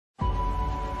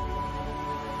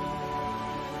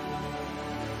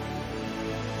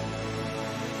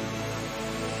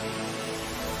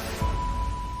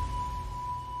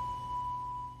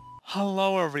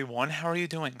Hello everyone, how are you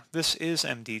doing? This is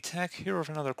MD Tech here with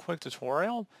another quick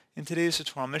tutorial. In today's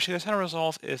tutorial, I'm going to show you guys how to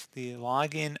resolve if the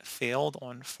login failed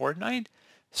on Fortnite.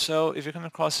 So if you're coming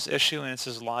across this issue and it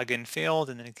says login failed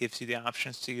and then it gives you the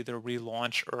options to either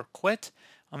relaunch or quit,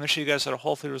 I'm going to show you guys how to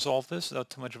hopefully resolve this without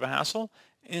too much of a hassle.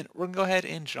 And we're going to go ahead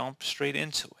and jump straight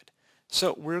into it.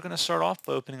 So we're going to start off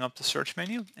by opening up the search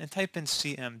menu and type in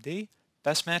CMD.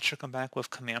 Best match should come back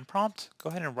with command prompt. Go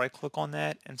ahead and right click on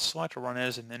that and select run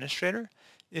as administrator.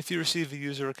 If you receive a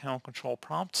user account control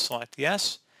prompt, select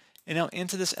yes. And now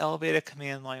into this elevated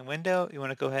command line window, you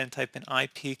want to go ahead and type in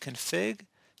ipconfig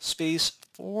space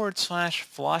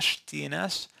 /flush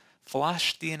DNS.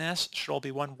 Flush DNS should all be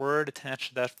one word attached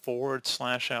to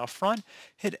that / out front.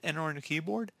 Hit enter on your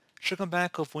keyboard. Should come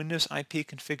back with Windows IP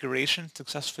configuration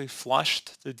successfully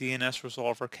flushed the DNS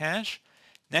resolver cache.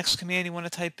 Next command you want to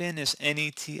type in is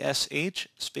netsh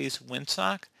space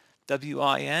winsock,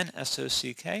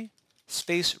 winsock,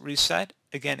 space reset,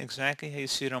 again exactly how you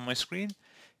see it on my screen.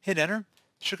 Hit enter.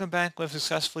 Should come back with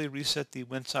successfully reset the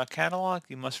winsock catalog.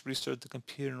 You must restart the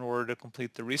computer in order to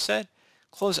complete the reset.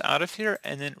 Close out of here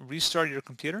and then restart your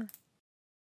computer.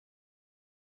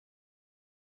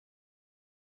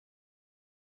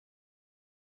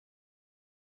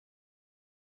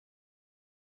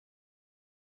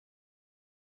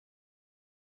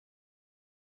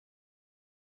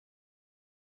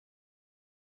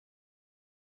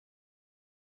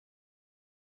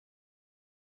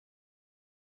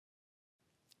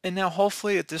 And now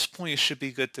hopefully at this point you should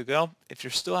be good to go. If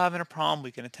you're still having a problem, we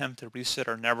can attempt to reset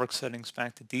our network settings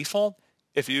back to default.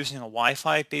 If you're using a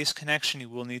Wi-Fi based connection, you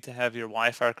will need to have your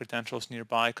Wi-Fi credentials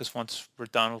nearby because once we're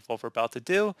done with what we're about to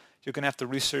do, you're going to have to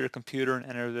restart your computer and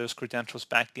enter those credentials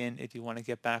back in if you want to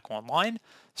get back online.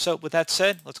 So with that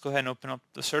said, let's go ahead and open up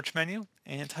the search menu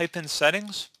and type in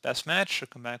settings. Best match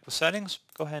should come back with settings.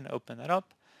 Go ahead and open that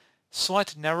up.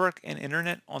 Select network and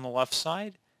internet on the left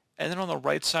side. And then on the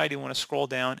right side, you want to scroll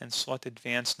down and select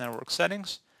Advanced Network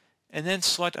Settings. And then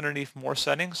select underneath More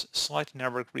Settings, select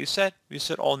Network Reset.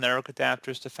 Reset all network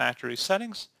adapters to factory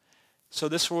settings. So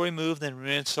this will remove and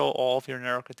reinstall all of your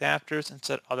network adapters and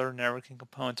set other networking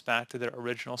components back to their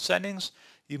original settings.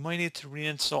 You might need to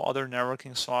reinstall other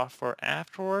networking software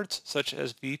afterwards, such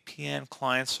as VPN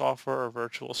client software or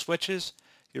virtual switches.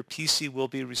 Your PC will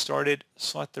be restarted.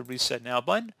 Select the Reset Now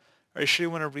button. Are you sure you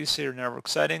want to reset your network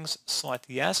settings? Select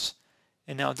yes.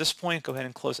 And now at this point, go ahead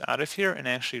and close out of here and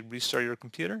actually restart your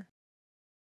computer.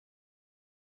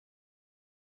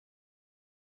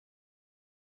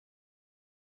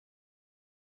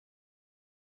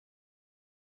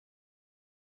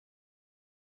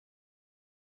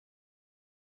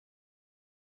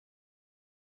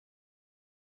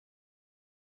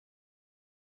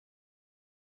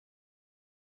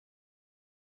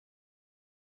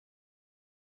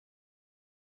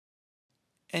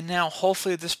 And now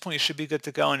hopefully at this point you should be good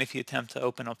to go, and if you attempt to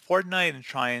open up Fortnite and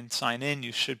try and sign in,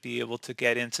 you should be able to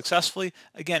get in successfully.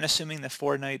 Again, assuming that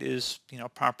Fortnite is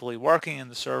properly working and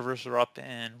the servers are up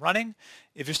and running.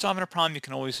 If you're still having a problem, you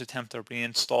can always attempt to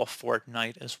reinstall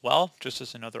Fortnite as well, just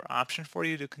as another option for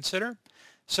you to consider.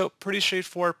 So pretty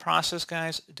straightforward process,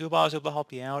 guys. I do hope I was able to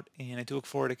help you out, and I do look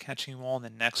forward to catching you all in the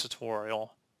next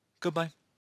tutorial. Goodbye.